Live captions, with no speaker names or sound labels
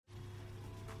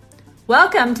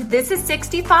Welcome to This is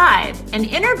 65, an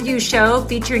interview show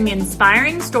featuring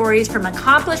inspiring stories from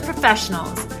accomplished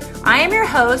professionals. I am your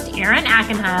host, Erin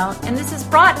Ackenheil, and this is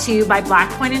brought to you by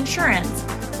Blackpoint Insurance,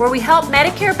 where we help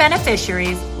Medicare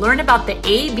beneficiaries learn about the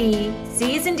A, B,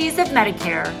 C's, and D's of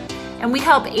Medicare, and we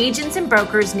help agents and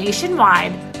brokers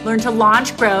nationwide learn to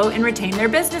launch, grow, and retain their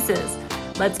businesses.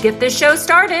 Let's get this show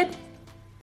started.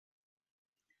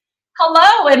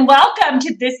 Hello and welcome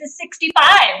to This is 65.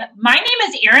 My name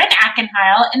is Erin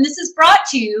Ackenheil and this is brought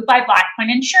to you by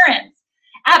Blackpoint Insurance.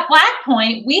 At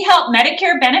Blackpoint, we help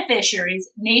Medicare beneficiaries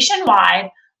nationwide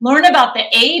learn about the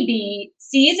A, B,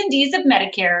 C's, and D's of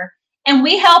Medicare, and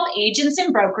we help agents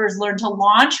and brokers learn to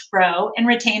launch, grow, and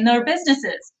retain their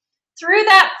businesses. Through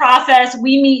that process,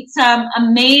 we meet some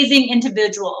amazing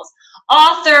individuals.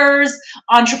 Authors,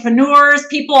 entrepreneurs,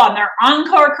 people on their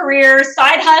encore careers,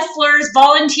 side hustlers,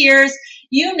 volunteers,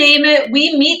 you name it,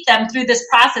 we meet them through this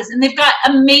process. And they've got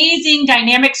amazing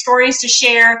dynamic stories to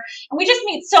share. And we just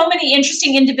meet so many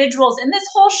interesting individuals. And this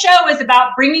whole show is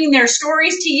about bringing their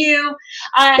stories to you,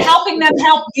 helping them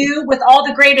help you with all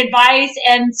the great advice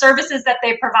and services that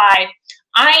they provide.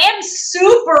 I am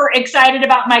super excited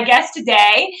about my guest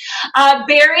today.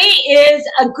 Barry is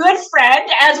a good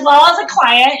friend as well as a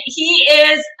client. He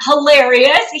is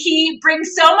hilarious. He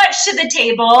brings so much to the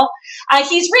table.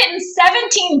 He's written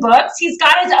 17 books. He's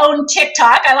got his own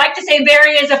TikTok. I like to say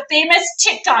Barry is a famous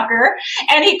TikToker,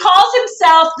 and he calls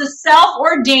himself the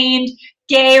self-ordained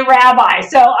gay rabbi.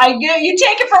 So you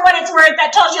take it for what it's worth.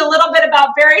 That tells you a little bit about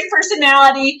Barry's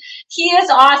personality. He is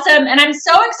awesome, and I'm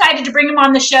so excited to bring him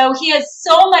on the show. He has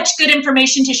so much good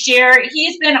information to share.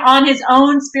 He's been on his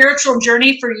own spiritual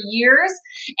journey for years,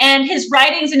 and his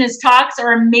writings and his talks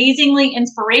are amazingly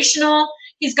inspirational.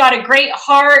 He's got a great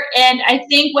heart, and I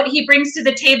think what he brings to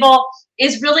the table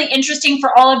is really interesting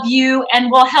for all of you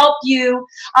and will help you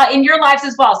in your lives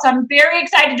as well. So I'm very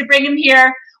excited to bring him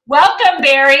here. Welcome,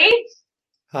 Barry.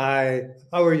 Hi,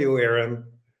 how are you, Erin?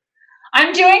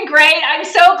 I'm doing great. I'm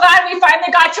so glad we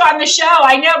finally got you on the show.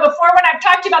 I know before when I've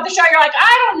talked to you about the show, you're like,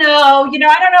 I don't know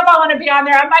if I want to be on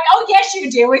there. I'm like, oh, yes,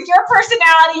 you do. With your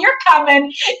personality, you're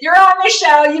coming. You're on the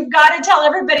show. You've got to tell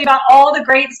everybody about all the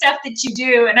great stuff that you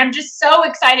do. And I'm just so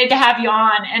excited to have you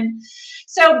on. And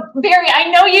so, Barry, I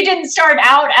know you didn't start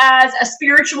out as a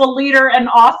spiritual leader and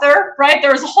author, right?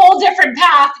 There was a whole different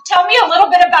path. Tell me a little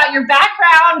bit about your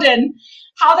background and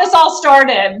how this all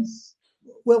started.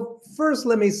 Well, first,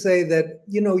 let me say that,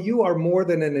 you are more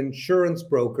than an insurance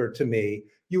broker to me.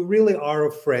 You really are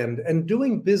a friend. And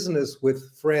doing business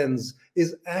with friends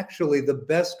is actually the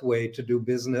best way to do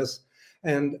business.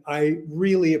 And I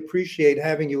really appreciate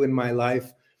having you in my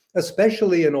life,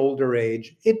 especially in older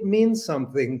age. It means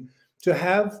something to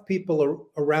have people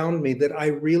around me that I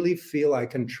really feel I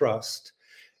can trust.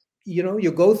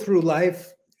 You go through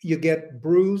life, you get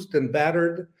bruised and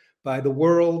battered by the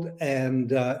world.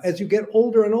 And as you get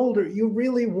older and older, you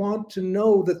really want to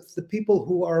know that the people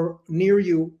who are near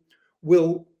you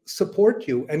will support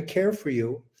you and care for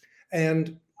you.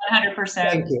 And 100%.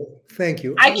 Thank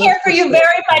you. I care for you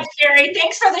very much, Barry.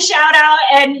 Thanks for the shout out.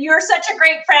 And you're such a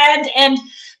great friend. And,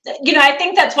 I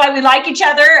think that's why we like each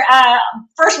other.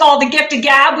 First of all, the gift of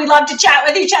gab. We love to chat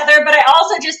with each other. But I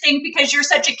also just think because you're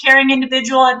such a caring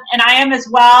individual, and I am as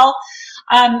well,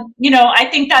 I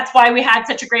think that's why we had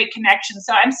such a great connection.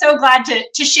 So I'm so glad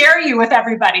to share you with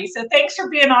everybody. So thanks for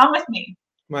being on with me.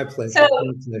 My pleasure. So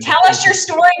tell us your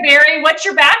story, Barry. What's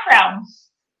your background?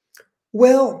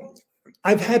 Well,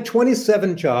 I've had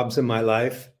 27 jobs in my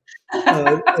life.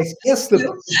 I guess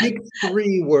the big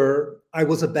three were I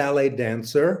was a ballet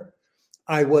dancer.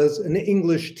 I was an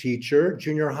English teacher,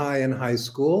 junior high and high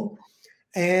school.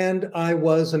 And I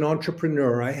was an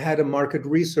entrepreneur. I had a market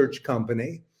research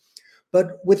company.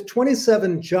 But with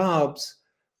 27 jobs,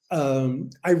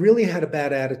 I really had a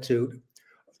bad attitude.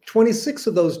 26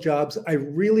 of those jobs, I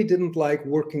really didn't like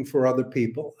working for other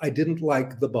people. I didn't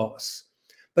like the boss.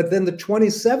 But then the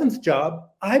 27th job,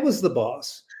 I was the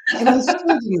boss. And I still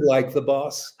didn't like the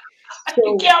boss.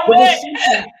 So can't wait.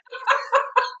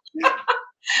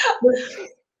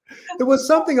 There was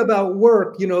something about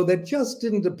work, that just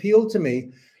didn't appeal to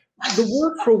me. The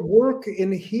word for work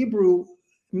in Hebrew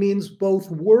means both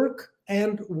work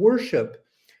and worship.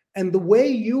 And the way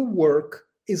you work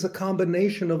is a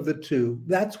combination of the two.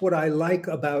 That's what I like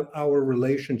about our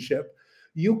relationship.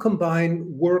 You combine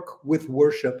work with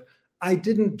worship. I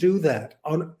didn't do that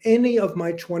on any of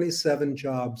my 27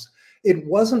 jobs. It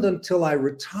wasn't until I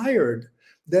retired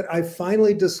that I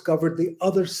finally discovered the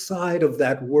other side of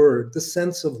that word, the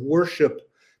sense of worship,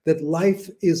 that life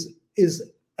is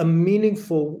a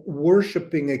meaningful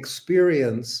worshiping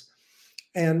experience.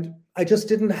 And I just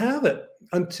didn't have it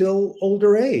until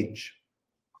older age.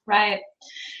 Right.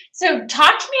 So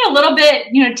talk to me a little bit,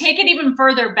 take it even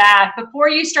further back before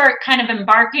you start kind of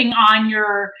embarking on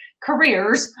your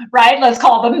careers, right? Let's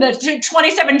call them the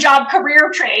 27 job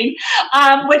career train,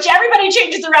 which everybody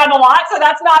changes around a lot. So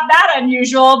that's not that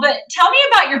unusual. But tell me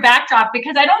about your backdrop,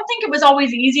 because I don't think it was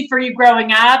always easy for you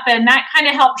growing up. And that kind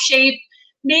of helped shape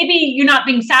maybe you not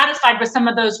being satisfied with some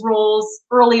of those roles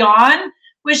early on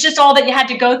was just all that you had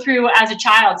to go through as a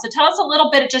child. So tell us a little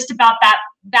bit just about that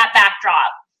backdrop.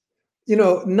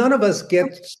 None of us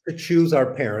get to choose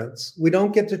our parents. We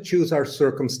don't get to choose our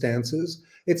circumstances.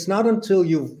 It's not until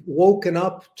you've woken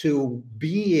up to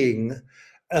being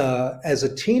as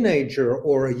a teenager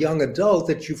or a young adult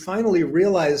that you finally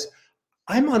realize,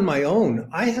 I'm on my own.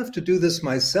 I have to do this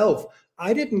myself.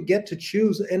 I didn't get to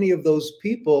choose any of those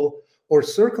people or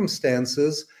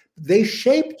circumstances. They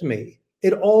shaped me.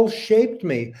 It all shaped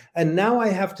me. And now I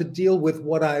have to deal with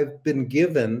what I've been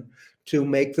given to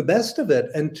make the best of it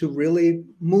and to really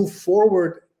move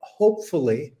forward,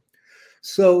 hopefully.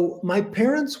 So my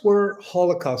parents were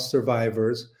Holocaust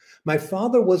survivors. My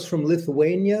father was from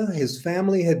Lithuania. His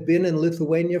family had been in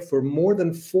Lithuania for more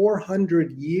than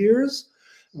 400 years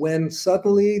when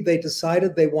suddenly they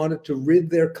decided they wanted to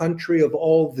rid their country of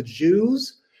all the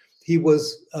Jews. He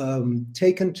was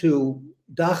taken to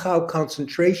Dachau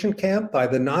concentration camp by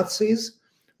the Nazis,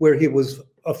 where he was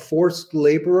a forced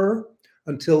laborer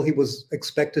until he was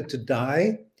expected to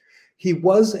die. He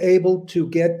was able to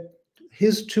get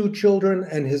his two children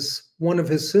and one of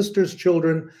his sister's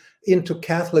children into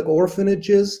Catholic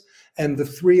orphanages, and the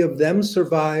three of them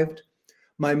survived.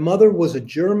 My mother was a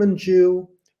German Jew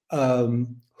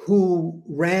who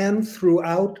ran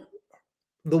throughout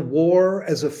the war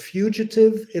as a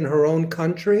fugitive in her own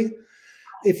country.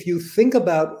 If you think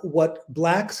about what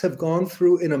Blacks have gone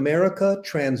through in America,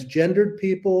 transgendered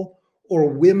people or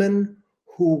women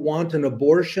who want an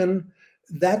abortion,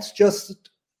 that's just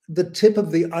the tip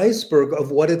of the iceberg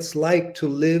of what it's like to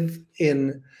live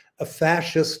in a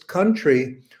fascist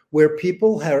country where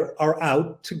people are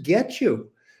out to get you.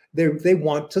 They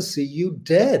want to see you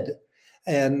dead.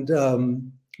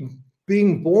 And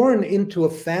being born into a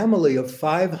family of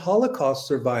 5 Holocaust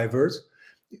survivors,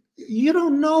 you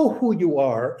don't know who you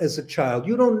are as a child.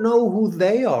 You don't know who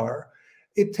they are.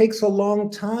 It takes a long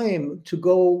time to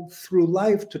go through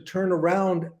life to turn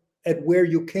around at where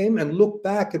you came and look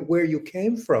back at where you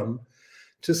came from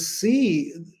to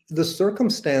see the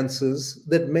circumstances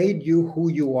that made you who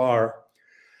you are.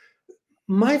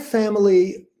 My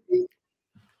family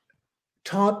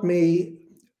taught me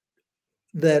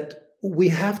that we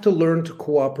have to learn to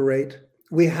cooperate.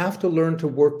 We have to learn to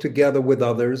work together with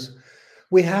others.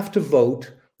 We have to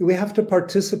vote. We have to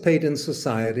participate in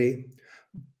society.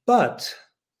 But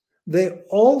they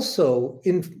also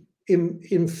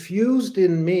infused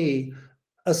in me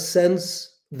a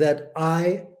sense that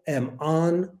I am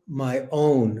on my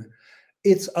own.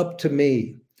 It's up to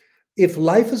me. If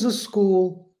life is a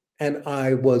school and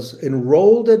I was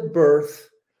enrolled at birth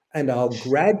and I'll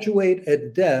graduate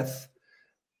at death,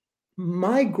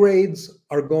 my grades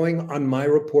are going on my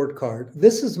report card.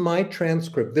 This is my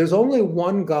transcript. There's only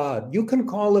one God. You can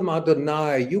call him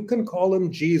Adonai. You can call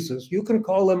him Jesus. You can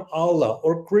call him Allah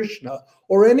or Krishna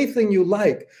or anything you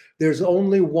like. There's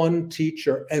only one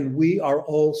teacher, and we are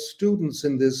all students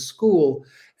in this school,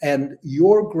 and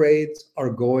your grades are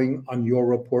going on your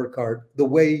report card. The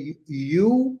way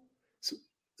you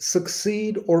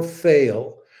succeed or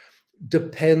fail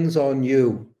depends on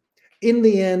you. In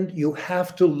the end, you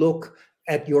have to look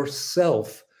at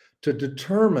yourself to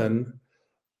determine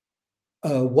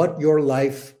what your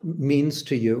life means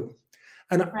to you.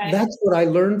 And that's what I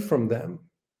learned from them.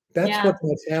 That's what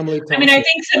my family taught me. I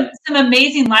think some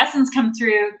amazing lessons come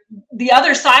through. The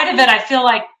other side of it, I feel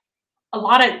like a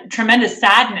lot of tremendous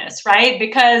sadness, right?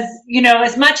 Because,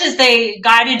 as much as they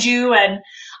guided you and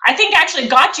I think actually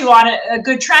got you on a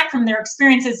good track from their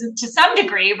experiences to some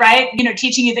degree, right?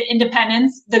 Teaching you the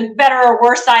independence, the better or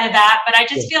worse side of that. But I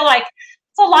just feel like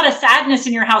it's a lot of sadness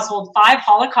in your household. 5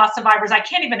 Holocaust survivors. I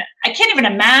can't even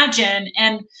imagine.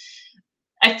 And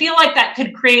I feel like that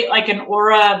could create like an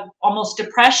aura, almost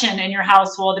depression in your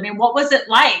household. What was it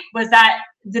like?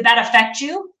 Did that affect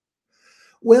you?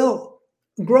 Well,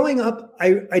 growing up,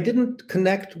 I didn't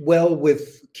connect well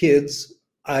with kids.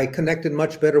 I connected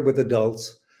much better with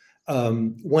adults.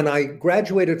 When I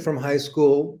graduated from high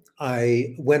school,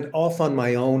 I went off on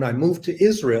my own. I moved to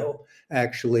Israel,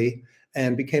 actually,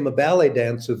 and became a ballet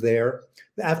dancer there.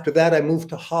 After that, I moved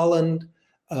to Holland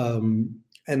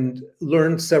and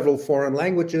learned several foreign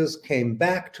languages, came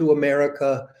back to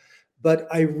America, but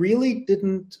I really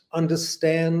didn't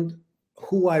understand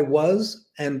who I was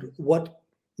and what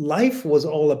life was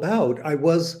all about. I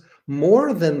was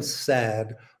more than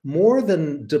sad, more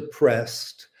than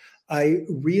depressed. I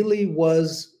really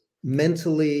was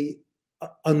mentally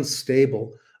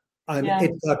unstable. And Yeah.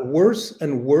 it got worse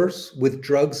and worse with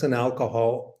drugs and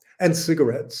alcohol and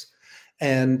cigarettes.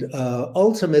 And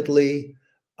ultimately,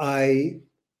 I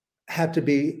had to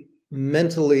be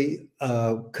mentally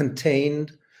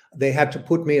contained. They had to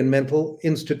put me in mental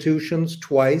institutions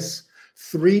twice.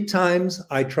 3 times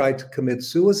I tried to commit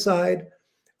suicide.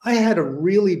 I had a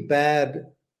really bad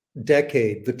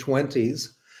decade, the 20s,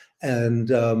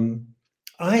 and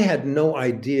I had no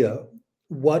idea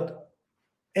what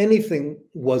anything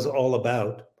was all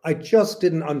about. I just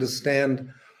didn't understand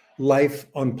life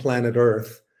on planet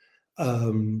Earth.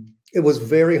 It was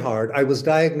very hard. I was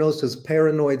diagnosed as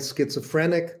paranoid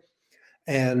schizophrenic,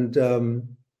 and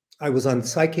I was on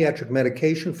psychiatric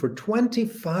medication for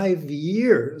 25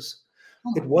 years.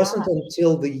 Oh It my wasn't God.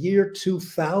 until the year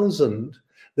 2000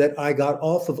 that I got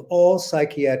off of all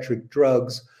psychiatric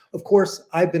drugs. Of course,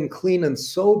 I've been clean and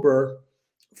sober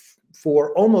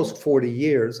for almost 40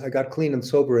 years. I got clean and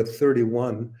sober at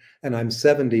 31, and I'm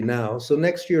 70 now. So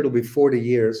next year it'll be 40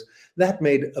 years. That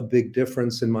made a big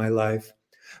difference in my life.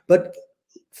 But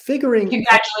figuring out,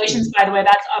 Congratulations, by the way.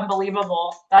 That's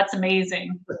unbelievable. That's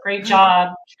amazing. Great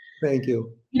job. thank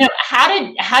you.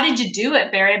 How did you do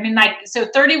it, Barry? I mean, like, so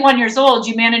 31 years old,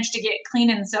 you managed to get clean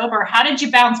and sober. How did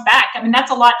you bounce back? I mean,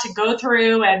 that's a lot to go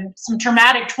through and some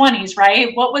traumatic 20s, right?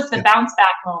 What was the bounce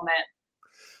back moment?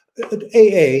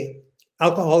 AA,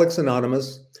 Alcoholics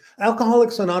Anonymous.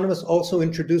 Alcoholics Anonymous also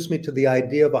introduced me to the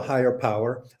idea of a higher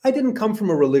power. I didn't come from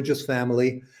a religious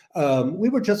family. We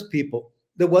were just people.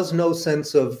 There was no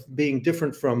sense of being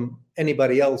different from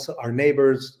anybody else, our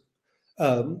neighbors.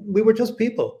 We were just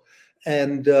people.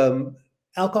 And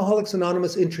Alcoholics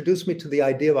Anonymous introduced me to the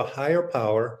idea of a higher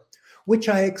power, which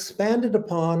I expanded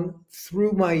upon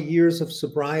through my years of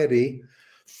sobriety,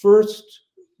 first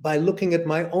by looking at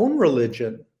my own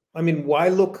religion. I mean, why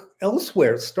look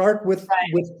elsewhere? Start with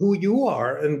who you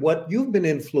are and what you've been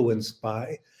influenced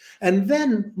by, and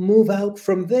then move out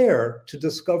from there to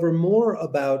discover more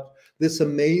about this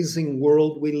amazing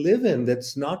world we live in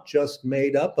that's not just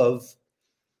made up of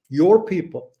your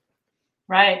people.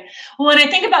 Right. Well, when I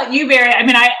think about you, Barry, I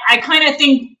mean, I kind of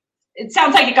think it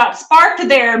sounds like it got sparked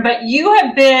there, but you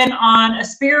have been on a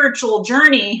spiritual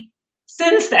journey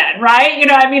since then, right?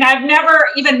 I mean, I've never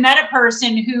even met a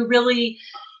person who really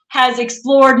has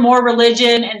explored more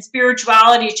religion and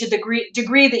spirituality to the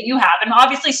degree that you have. And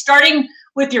obviously starting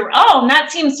with your own, that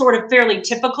seems sort of fairly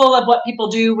typical of what people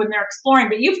do when they're exploring,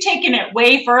 but you've taken it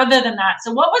way further than that.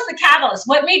 So what was the catalyst?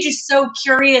 What made you so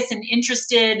curious and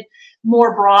interested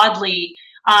more broadly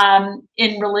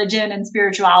in religion and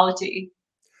spirituality?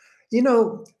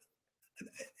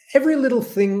 Every little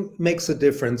thing makes a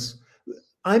difference.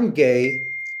 I'm gay.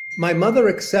 My mother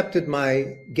accepted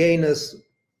my gayness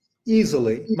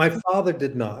easily. My father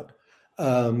did not.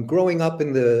 Growing up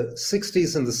in the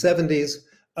 60s and the 70s,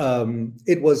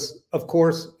 it was, of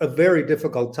course, a very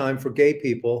difficult time for gay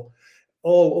people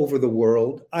all over the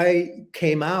world. I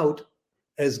came out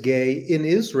as gay in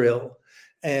Israel,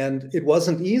 and it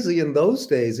wasn't easy in those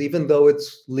days, even though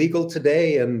it's legal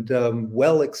today and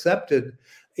well accepted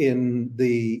in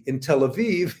Tel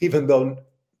Aviv, even though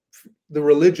the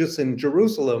religious in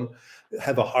Jerusalem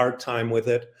have a hard time with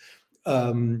it.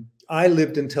 I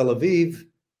lived in Tel Aviv,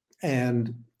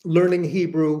 and learning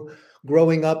Hebrew,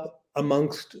 growing up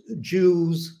amongst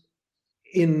Jews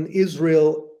in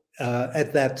Israel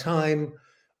at that time,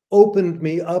 opened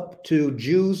me up to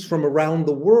Jews from around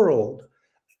the world.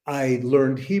 I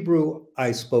learned Hebrew,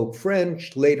 I spoke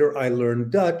French, later I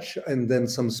learned Dutch, and then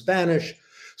some Spanish.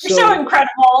 You're so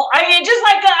incredible. I mean, just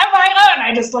like I'm my own,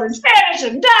 I just learned Spanish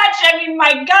and Dutch. I mean,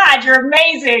 my God, you're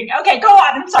amazing. Okay, go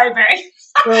on. I'm sorry, Barry.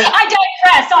 Well, I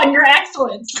digress on your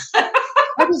excellence.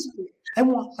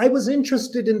 I was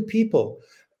interested in people.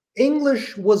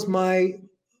 English was my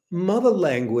mother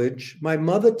language, my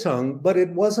mother tongue, but it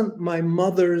wasn't my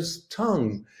mother's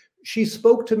tongue. She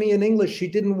spoke to me in English. She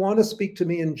didn't want to speak to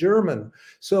me in German.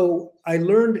 So I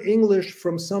learned English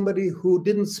from somebody who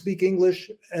didn't speak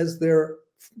English as their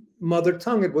mother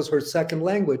tongue. It was her second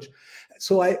language.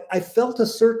 So I felt a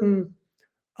certain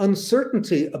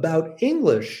uncertainty about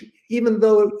English, even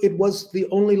though it was the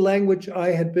only language I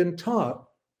had been taught.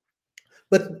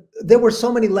 But there were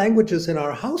so many languages in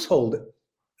our household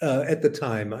at the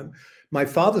time. My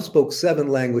father spoke 7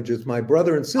 languages. My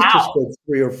brother and sister spoke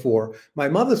 3 or 4. My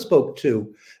mother spoke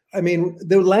 2. I mean,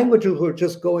 the languages were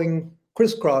just going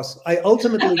crisscross. I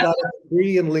ultimately got a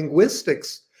degree in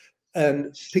linguistics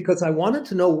And because I wanted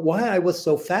to know why I was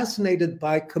so fascinated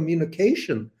by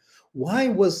communication. Why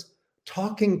was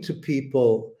talking to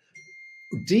people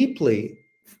deeply,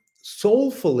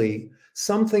 soulfully,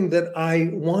 something that I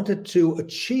wanted to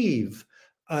achieve?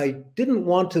 I didn't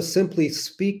want to simply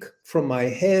speak from my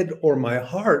head or my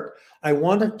heart. I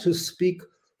wanted to speak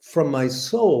from my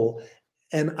soul.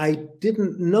 And I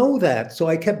didn't know that. So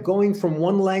I kept going from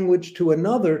one language to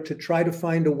another to try to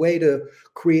find a way to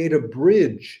create a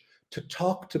bridge to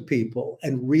talk to people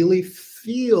and really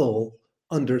feel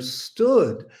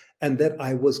understood, and that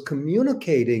I was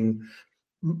communicating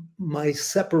my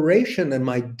separation and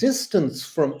my distance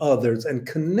from others and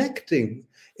connecting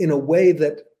in a way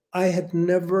that I had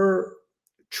never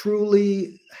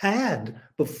truly had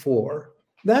before.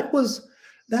 That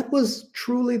was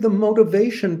truly the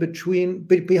motivation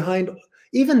behind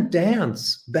even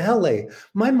dance, ballet.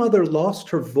 My mother lost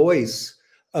her voice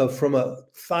from a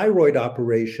thyroid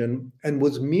operation and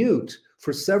was mute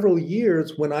for several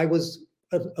years when I was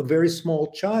a very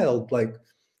small child, like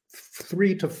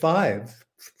 3 to 5,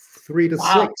 3 to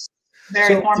 6.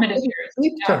 Very So I formative couldn't years.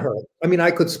 speak to her. I mean,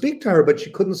 I could speak to her, but she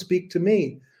couldn't speak to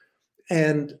me.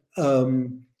 And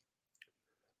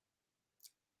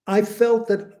I felt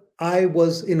that I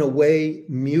was in a way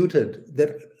muted,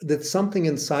 that something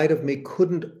inside of me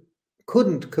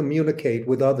couldn't communicate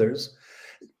with others.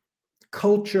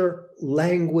 Culture,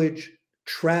 language,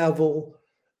 travel,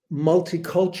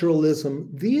 multiculturalism,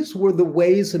 these were the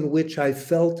ways in which I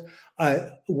felt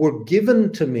were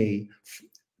given to me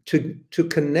to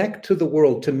connect to the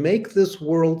world, to make this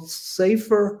world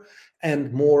safer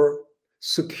and more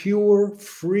secure,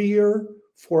 freer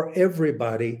for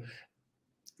everybody.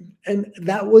 And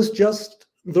that was just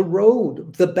the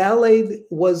road. The ballet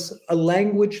was a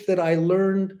language that I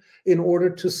learned in order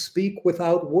to speak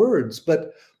without words,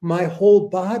 but my whole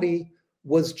body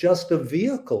was just a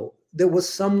vehicle. There was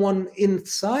someone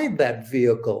inside that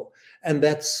vehicle, and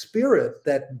that spirit,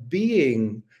 that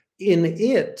being in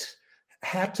it,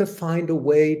 had to find a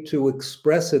way to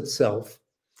express itself.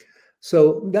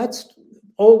 So that's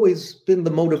always been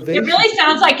the It motivation. really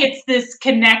sounds like it's this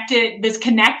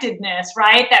connectedness,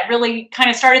 right? That really kind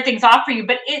of started things off for you,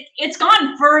 but it's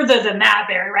gone further than that,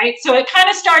 Barry, right? So it kind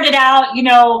of started out,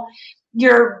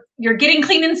 you're getting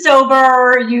clean and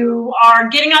sober, you are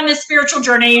getting on this spiritual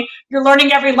journey, you're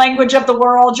learning every language of the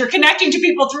world, you're connecting to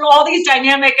people through all these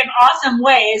dynamic and awesome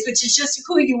ways, which is just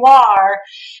who you are.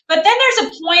 But then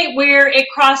there's a point where it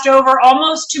crossed over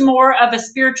almost to more of a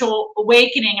spiritual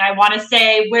awakening, I want to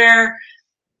say, where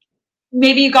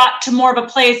maybe you got to more of a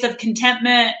place of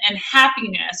contentment and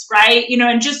happiness, right?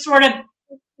 And just sort of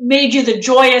made you the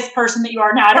joyous person that you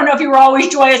are now. I don't know if you were always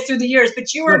joyous through the years,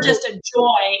 but you were just a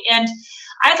joy. And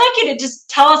I'd like you to just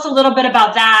tell us a little bit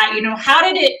about that. How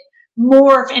did it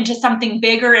morph into something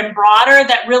bigger and broader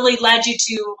that really led you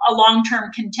to a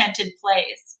long-term contented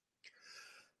place?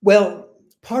 Well,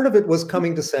 part of it was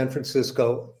coming to San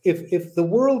Francisco. If the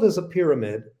world is a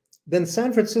pyramid, then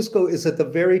San Francisco is at the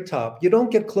very top. You don't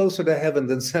get closer to heaven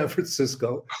than San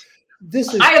Francisco.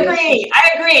 I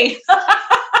agree.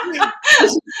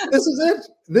 This is it.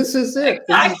 This is it.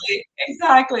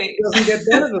 Exactly. It doesn't get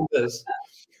better than this.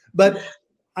 But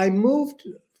I moved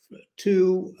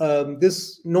to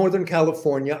this Northern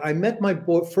California. I met my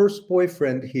first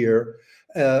boyfriend here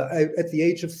at the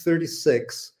age of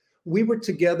 36. We were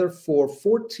together for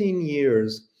 14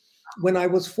 years. When I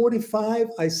was 45,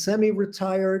 I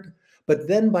semi-retired. But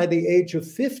then by the age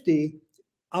of 50,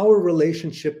 our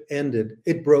relationship ended.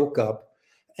 It broke up.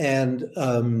 And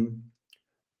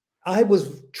I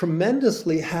was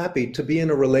tremendously happy to be in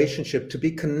a relationship, to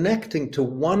be connecting to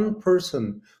one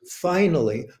person.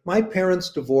 Finally, my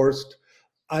parents divorced.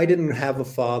 I didn't have a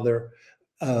father.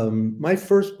 My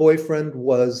first boyfriend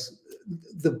was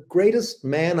the greatest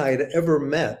man I had ever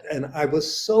met. And I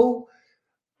was so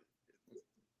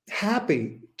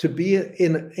happy to be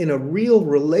in a real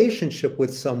relationship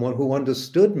with someone who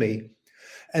understood me.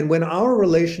 And when our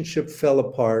relationship fell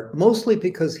apart, mostly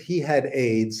because he had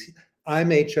AIDS,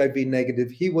 I'm HIV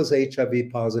negative, he was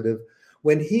HIV positive.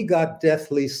 When he got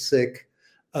deathly sick,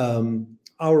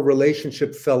 our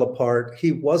relationship fell apart.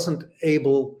 He wasn't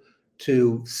able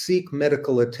to seek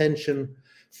medical attention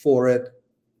for it.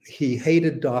 He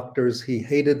hated doctors, he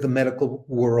hated the medical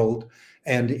world,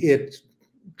 and it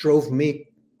drove me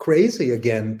crazy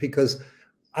again because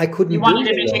I couldn't. You wanted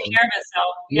him to take care of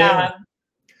himself. Yeah.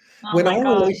 Oh, when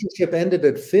our relationship ended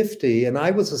at 50, and I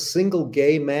was a single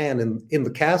gay man in the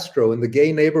Castro, in the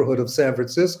gay neighborhood of San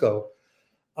Francisco,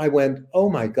 I went, oh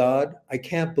my God, I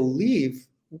can't believe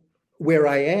where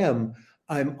I am.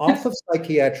 I'm off of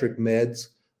psychiatric meds.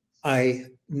 I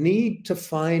need to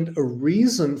find a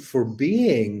reason for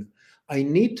being. I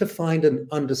need to find an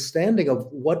understanding of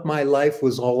what my life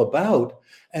was all about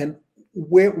and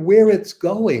where it's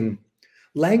going.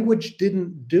 Language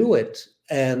didn't do it,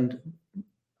 and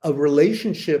a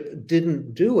relationship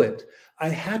didn't do it. I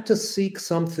had to seek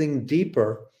something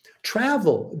deeper.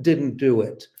 Travel didn't do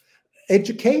it.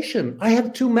 Education, I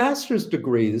have 2 master's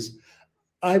degrees.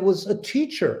 I was a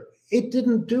teacher. It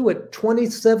didn't do it.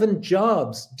 27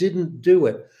 jobs didn't do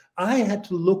it. I had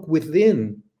to look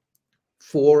within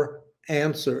for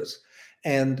answers.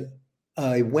 And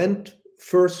I went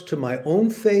first to my own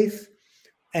faith,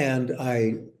 and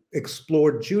I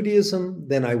explored Judaism.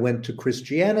 Then I went to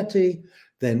Christianity,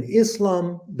 then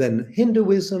Islam, then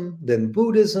Hinduism, then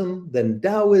Buddhism, then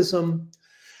Taoism.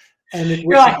 And it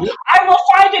was, you're like, I will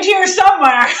find it here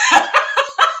somewhere.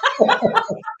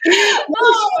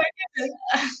 Oh my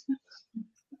goodness.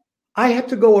 I had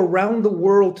to go around the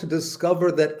world to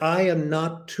discover that I am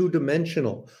not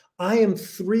 2-dimensional. I am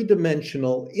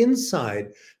 3-dimensional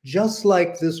inside, just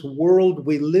like this world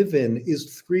we live in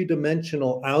is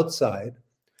 3-dimensional outside.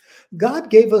 God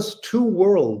gave us 2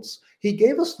 worlds. He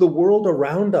gave us the world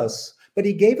around us, but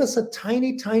he gave us a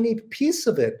tiny, tiny piece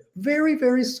of it, very,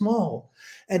 very small.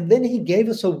 And then he gave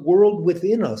us a world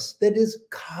within us that is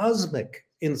cosmic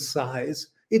in size.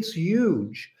 It's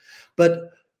huge.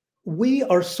 But we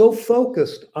are so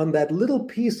focused on that little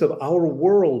piece of our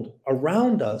world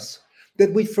around us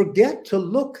that we forget to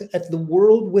look at the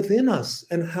world within us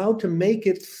and how to make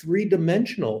it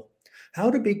 3-dimensional,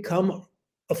 how to become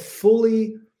a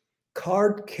fully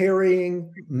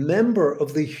card-carrying member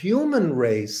of the human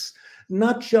race,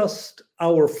 not just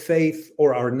our faith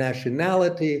or our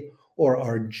nationality or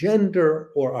our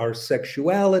gender or our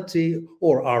sexuality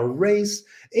or our race.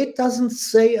 It doesn't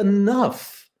say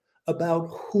enough about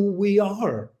who we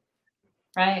are.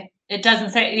 Right. It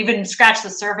doesn't say, even scratch the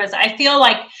surface. I feel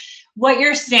like what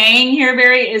you're saying here,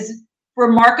 Barry, is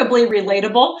remarkably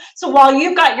relatable. So while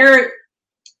you've got your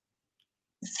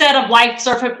set of life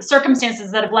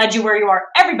circumstances that have led you where you are,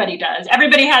 everybody does.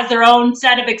 Everybody has their own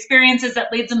set of experiences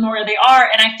that leads them where they are.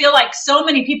 And I feel like so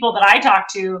many people that I talk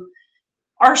to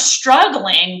are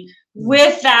struggling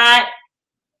with that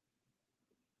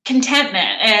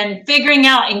contentment and figuring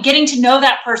out and getting to know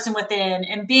that person within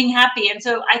and being happy. And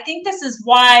so I think this is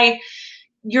why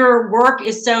your work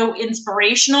is so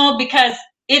inspirational, because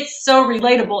it's so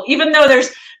relatable, even though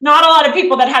there's not a lot of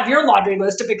people that have your laundry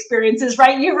list of experiences,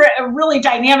 right? You're a really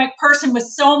dynamic person with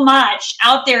so much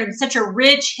out there and such a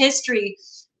rich history,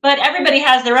 but everybody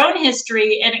has their own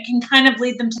history and it can kind of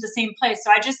lead them to the same place. So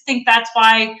I just think that's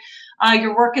why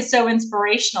your work is so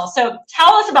inspirational. So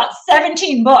tell us about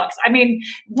 17 books. I mean,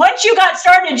 once you got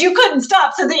started, you couldn't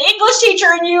stop. So the English teacher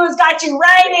in you has got you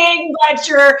writing, but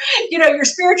your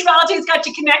spirituality has got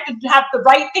you connected to have the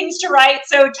right things to write.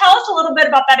 So tell us a little bit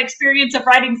about that experience of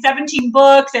writing 17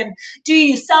 books, and do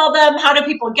you sell them? How do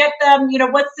people get them?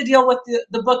 What's the deal with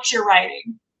the books you're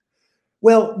writing?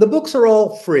 Well, the books are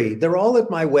all free. They're all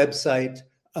at my website,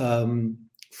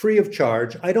 free of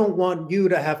charge. I don't want you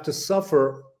to have to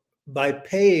suffer by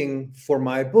paying for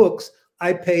my books.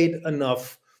 I paid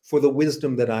enough for the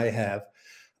wisdom that I have.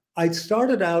 I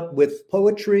started out with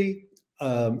poetry.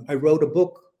 I wrote a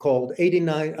book called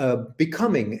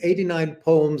Becoming 89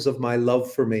 Poems of My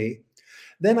Love for Me.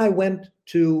 Then I went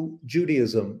to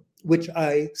Judaism, which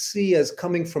I see as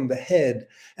coming from the head.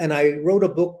 And I wrote a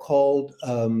book called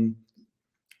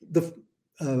The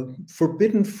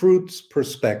Forbidden Fruits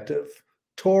Perspective,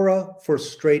 Torah for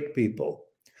Straight People.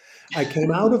 I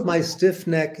came out of my stiff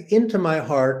neck into my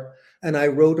heart, and I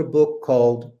wrote a book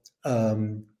called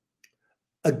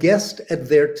A Guest at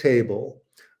Their Table,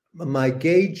 my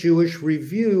gay Jewish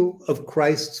review of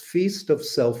Christ's Feast of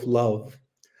Self-Love.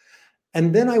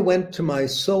 And then I went to my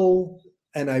soul,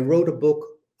 and I wrote a book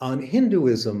on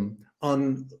Hinduism,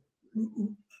 on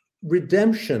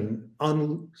redemption,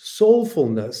 on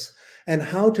soulfulness, and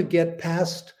how to get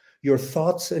past your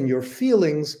thoughts and your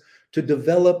feelings to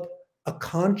develop a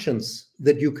conscience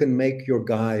that you can make your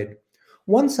guide.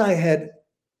 Once I had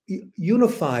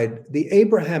unified the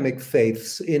Abrahamic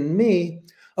faiths in me,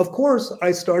 of course,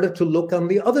 I started to look on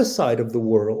the other side of the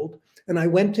world, and I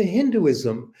went to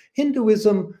Hinduism.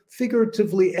 Hinduism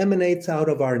figuratively emanates out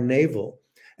of our navel,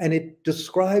 and it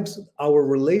describes our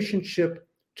relationship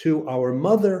to our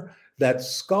mother, that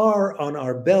scar on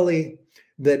our belly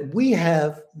that we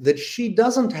have that she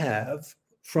doesn't have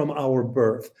from our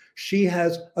birth. She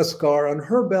has a scar on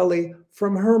her belly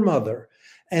from her mother,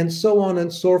 and so on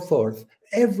and so forth.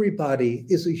 Everybody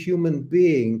is a human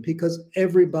being because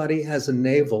everybody has a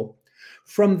navel.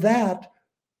 From that,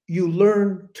 you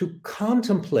learn to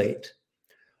contemplate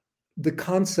the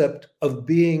concept of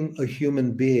being a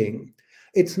human being.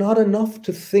 It's not enough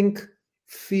to think,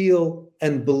 feel,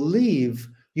 and believe.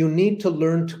 You need to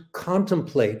learn to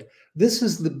contemplate. This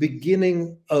is the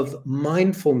beginning of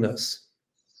mindfulness.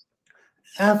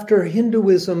 After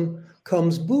Hinduism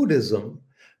comes Buddhism.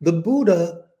 The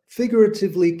Buddha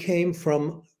figuratively came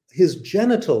from his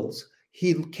genitals.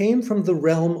 He came from the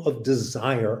realm of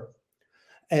desire.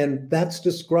 And that's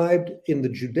described in the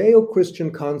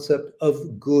Judeo-Christian concept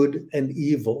of good and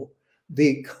evil,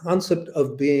 the concept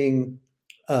of being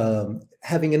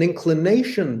having an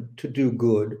inclination to do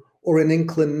good or an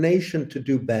inclination to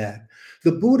do bad.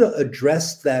 The Buddha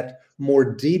addressed that more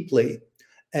deeply.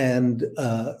 And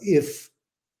if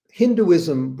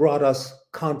Hinduism brought us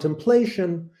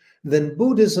contemplation, then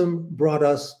Buddhism brought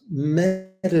us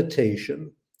meditation.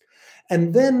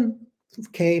 And then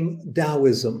came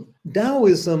Taoism.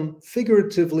 Taoism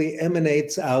figuratively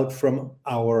emanates out from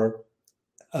our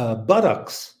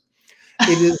buttocks.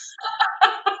 It is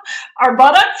our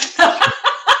buttocks?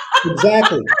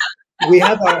 Exactly. We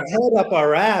have our head up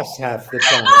our ass half the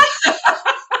time.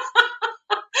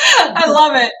 I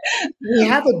love it. We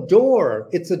have a door.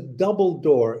 It's a double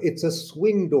door. It's a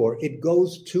swing door. It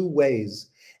goes two ways.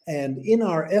 And in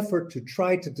our effort to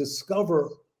try to discover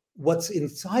what's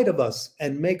inside of us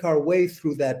and make our way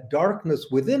through that darkness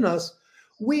within us,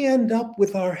 we end up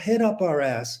with our head up our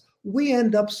ass. We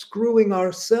end up screwing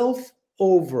ourselves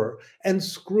over and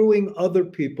screwing other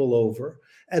people over.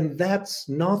 And that's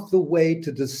not the way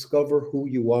to discover who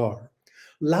you are.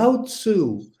 Lao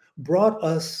Tzu brought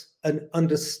us an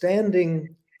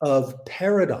understanding of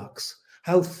paradox,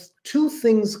 how two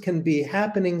things can be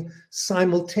happening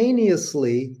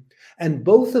simultaneously, and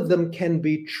both of them can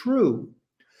be true.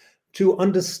 To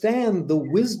understand the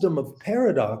wisdom of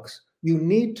paradox, you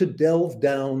need to delve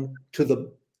down to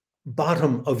the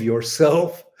bottom of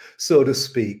yourself, so to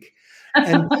speak.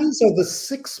 And these are the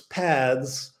 6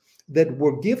 paths that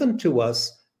were given to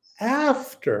us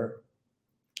after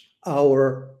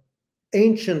our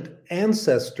ancient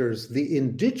ancestors, the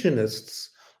indigenists,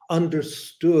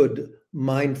 understood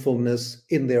mindfulness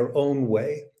in their own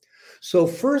way. So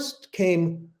first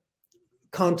came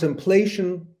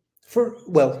contemplation.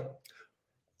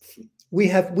 We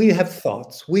have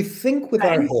thoughts. We think with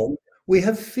our head. We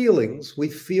have feelings. We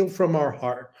feel from our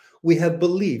heart. We have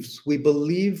beliefs. We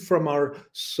believe from our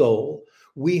soul.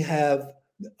 We have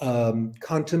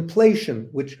contemplation,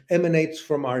 which emanates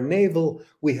from our navel.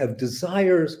 We have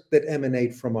desires that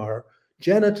emanate from our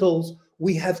genitals.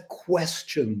 We have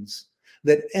questions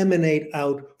that emanate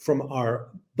out from our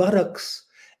buttocks.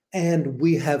 And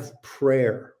we have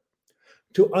prayer.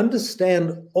 To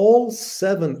understand all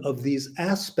 7 of these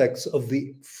aspects of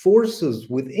the forces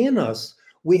within us,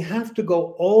 we have to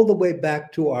go all the way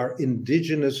back to our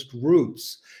indigenous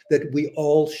roots that we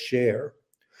all share.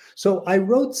 So I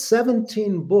wrote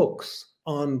 17 books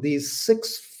on these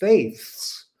 6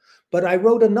 faiths, but I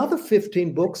wrote another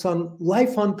 15 books on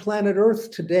life on planet Earth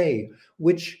today,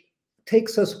 which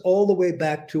takes us all the way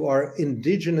back to our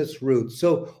indigenous roots.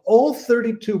 So all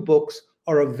 32 books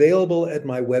are available at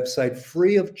my website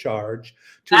free of charge.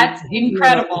 That's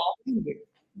incredible.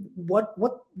 What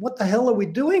the hell are we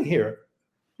doing here?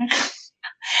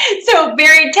 So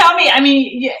Barry, tell me, I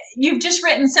mean, you've just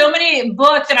written so many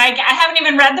books and I haven't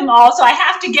even read them all. So I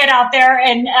have to get out there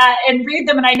and read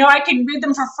them. And I know I can read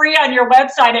them for free on your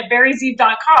website at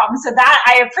barryzeve.com. So that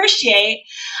I appreciate.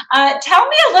 Tell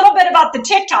me a little bit about the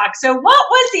TikTok. So what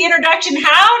was the introduction?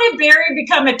 How did Barry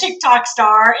become a TikTok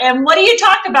star? And what do you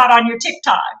talk about on your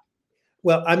TikTok?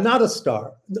 Well, I'm not a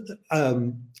star.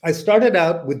 I started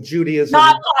out with Judaism.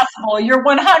 Not possible. You're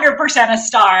 100% a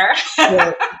star.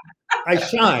 Well, I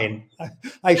shine.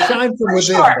 I shine from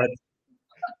within, sure. But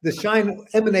the shine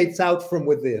emanates out from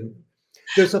within.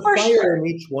 There's a fire in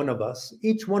each one of us.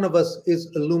 Each one of us is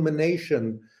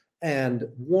illumination and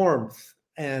warmth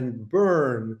and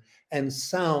burn and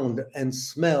sound and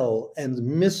smell and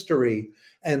mystery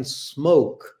and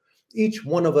smoke. Each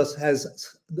one of us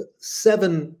has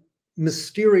 7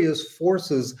 mysterious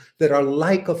forces that are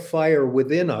like a fire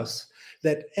within us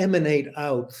that emanate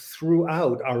out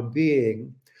throughout our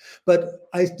being. But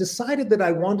I decided that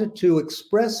I wanted to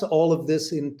express all of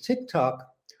this in TikTok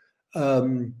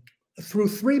through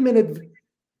 3-minute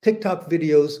TikTok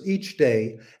videos each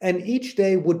day, and each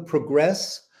day would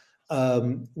progress.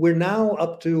 We're now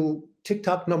up to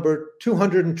TikTok number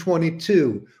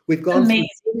 222. We've gone through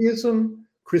Judaism,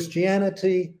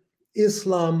 Christianity,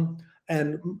 Islam,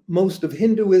 and most of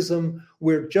Hinduism.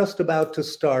 We're just about to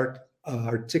start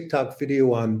our TikTok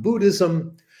video on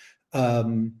Buddhism.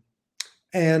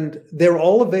 And they're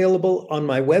all available on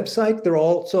my website. They're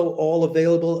also all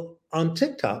available on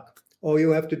TikTok. All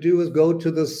you have to do is go to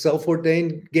the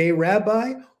self-ordained gay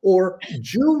rabbi or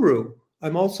Juru.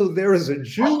 I'm also there as a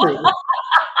Juru.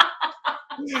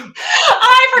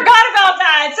 I forgot about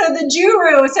that. So the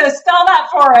Juru. So spell that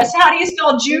for us. How do you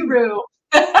spell Juru?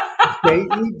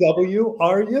 Jewru.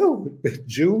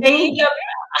 Juru.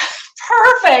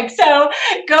 Perfect. So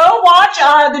go watch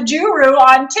the Juru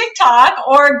on TikTok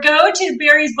or go to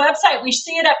Barry's website. We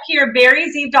see it up here,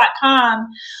 barryzeve.com.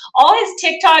 All his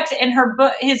TikToks and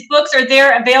his books are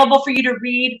there available for you to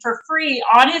read for free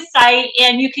on his site,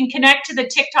 and you can connect to the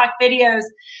TikTok videos.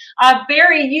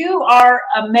 Barry, you are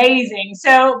amazing.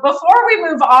 So before we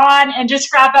move on and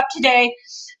just wrap up today,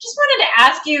 just wanted to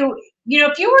ask you,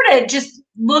 if you were to just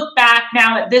look back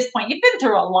now at this point, you've been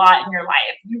through a lot in your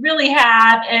life. You really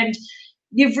have. And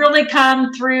you've really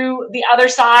come through the other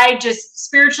side, just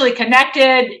spiritually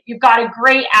connected. You've got a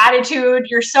great attitude.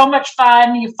 You're so much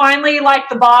fun. You finally like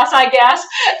the boss, I guess.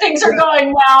 Things are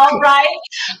going well, right?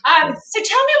 So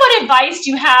tell me what advice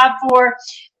you have for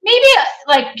maybe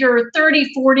like your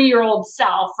 30, 40-year-old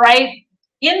self, right?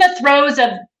 In the throes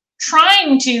of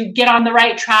trying to get on the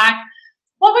right track,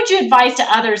 what would you advise to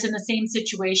others in the same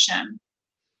situation?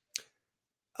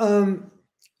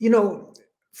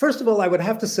 First of all, I would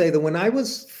have to say that when I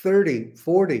was 30,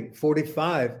 40,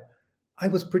 45, I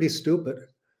was pretty stupid.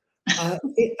 I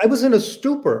was in a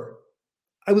stupor.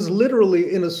 I was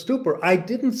literally in a stupor. I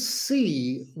didn't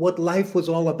see what life was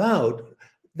all about.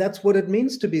 That's what it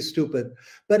means to be stupid.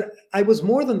 But I was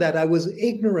more than that. I was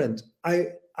ignorant. I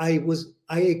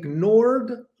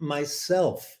ignored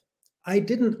myself. I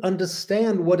didn't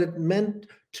understand what it meant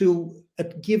to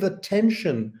give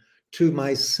attention to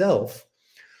myself.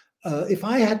 If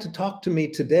I had to talk to me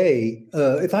today,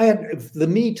 if the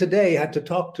me today had to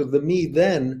talk to the me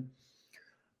then,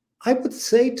 I would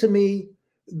say to me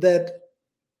that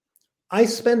I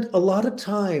spent a lot of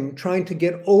time trying to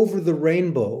get over the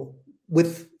rainbow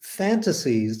with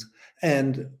fantasies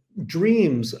and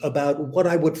dreams about what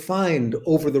I would find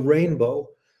over the rainbow.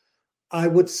 I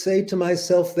would say to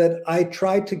myself that I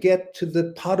tried to get to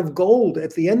the pot of gold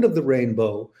at the end of the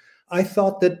rainbow. I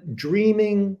thought that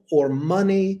dreaming or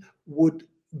money would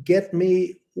get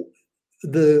me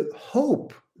the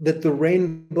hope that the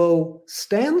rainbow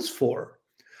stands for.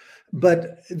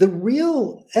 But the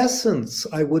real essence,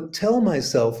 I would tell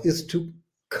myself, is to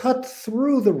cut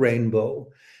through the rainbow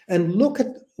and look at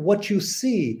what you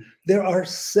see. There are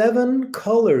 7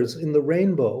 colors in the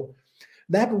rainbow.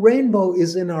 That rainbow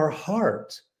is in our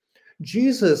heart.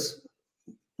 Jesus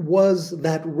was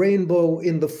that rainbow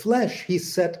in the flesh. He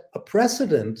set a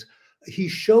precedent. He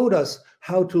showed us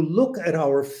how to look at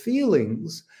our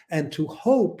feelings and to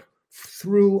hope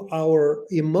through our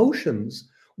emotions.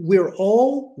 We're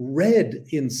all red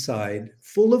inside,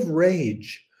 full of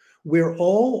rage. We're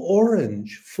all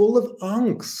orange, full of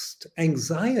angst,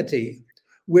 anxiety.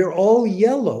 We're all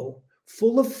yellow,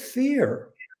 full of fear,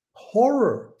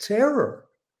 horror, terror.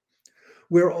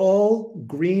 We're all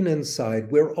green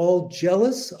inside. We're all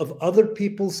jealous of other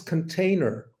people's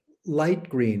container, light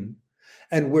green.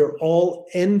 And we're all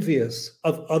envious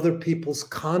of other people's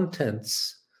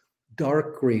contents,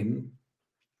 dark green.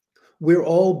 We're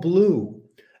all blue.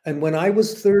 And when I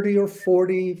was 30 or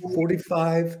 40,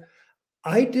 45,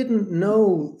 I didn't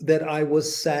know that I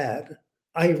was sad.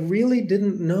 I really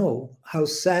didn't know how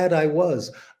sad I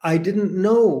was. I didn't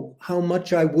know how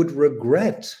much I would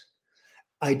regret.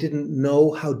 I didn't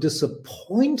know how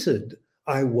disappointed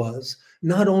I was,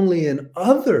 not only in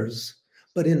others,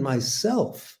 but in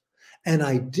myself. And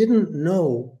I didn't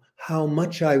know how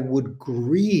much I would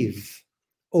grieve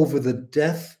over the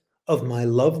death of my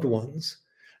loved ones.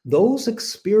 Those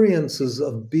experiences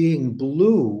of being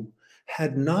blue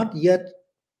had not yet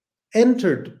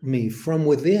entered me from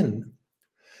within.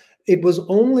 It was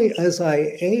only as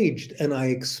I aged and I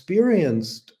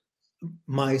experienced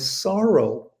my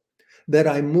sorrow that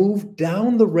I moved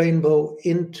down the rainbow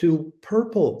into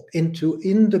purple, into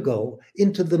indigo,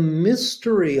 into the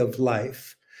mystery of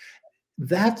life.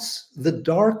 That's the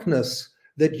darkness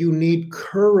that you need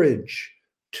courage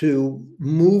to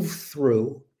move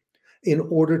through in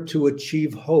order to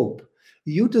achieve hope.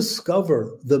 You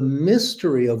discover the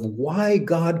mystery of why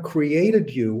God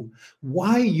created you,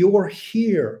 why you're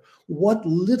here, what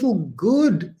little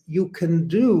good you can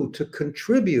do to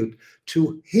contribute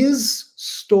to His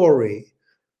story,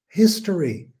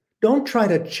 history. Don't try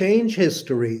to change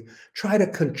history. Try to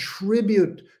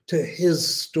contribute to His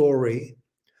story.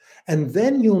 And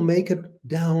then you'll make it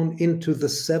down into the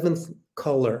 7th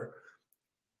color,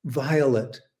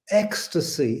 violet,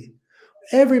 ecstasy.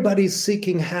 Everybody's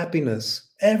seeking happiness.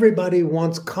 Everybody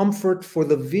wants comfort for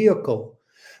the vehicle.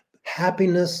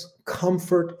 Happiness,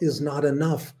 comfort is not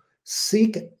enough.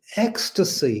 seek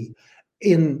ecstasy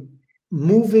in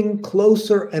moving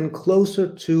closer and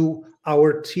closer to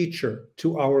our teacher,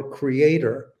 to our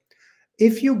creator.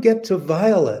 If you get to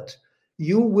violet,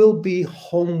 you will be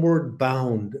homeward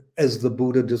bound, as the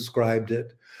Buddha described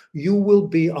it. You will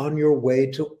be on your way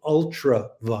to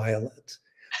ultraviolet.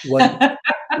 What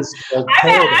is called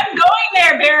I'm going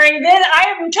there, Barry.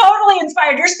 I am totally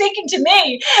inspired. You're speaking to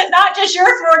me, not just your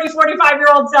 40,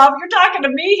 45-year-old self. You're talking to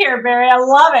me here, Barry. I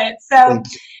love it. So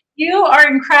you are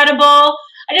incredible.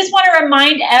 I just want to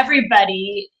remind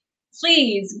everybody,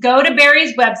 please go to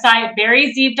Barry's website,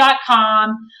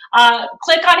 barryzeve.com.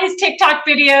 Click on his TikTok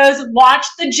videos. Watch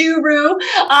the Juru.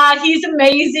 He's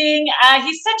amazing.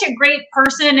 He's such a great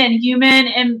person and human.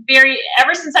 And Barry,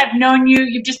 ever since I've known you,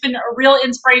 you've just been a real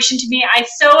inspiration to me. I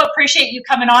so appreciate you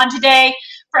coming on today.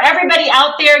 For everybody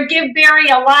out there, give Barry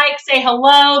a like, say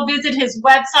hello, visit his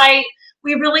website.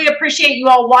 We really appreciate you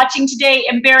all watching today.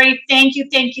 And Barry, thank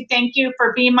you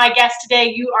for being my guest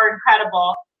today. You are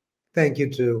incredible. Thank you,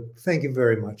 too. Thank you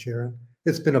very much, Erin.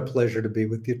 It's been a pleasure to be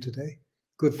with you today.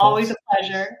 Good thoughts. Always a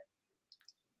pleasure.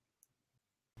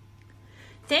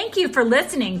 Thank you for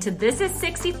listening to This is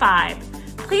 65.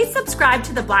 Please subscribe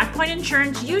to the Black Point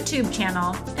Insurance YouTube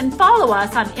channel and follow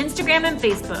us on Instagram and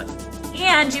Facebook.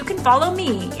 And you can follow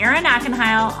me, Erin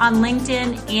Ackenheil, on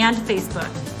LinkedIn and Facebook.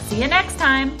 See you next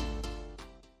time.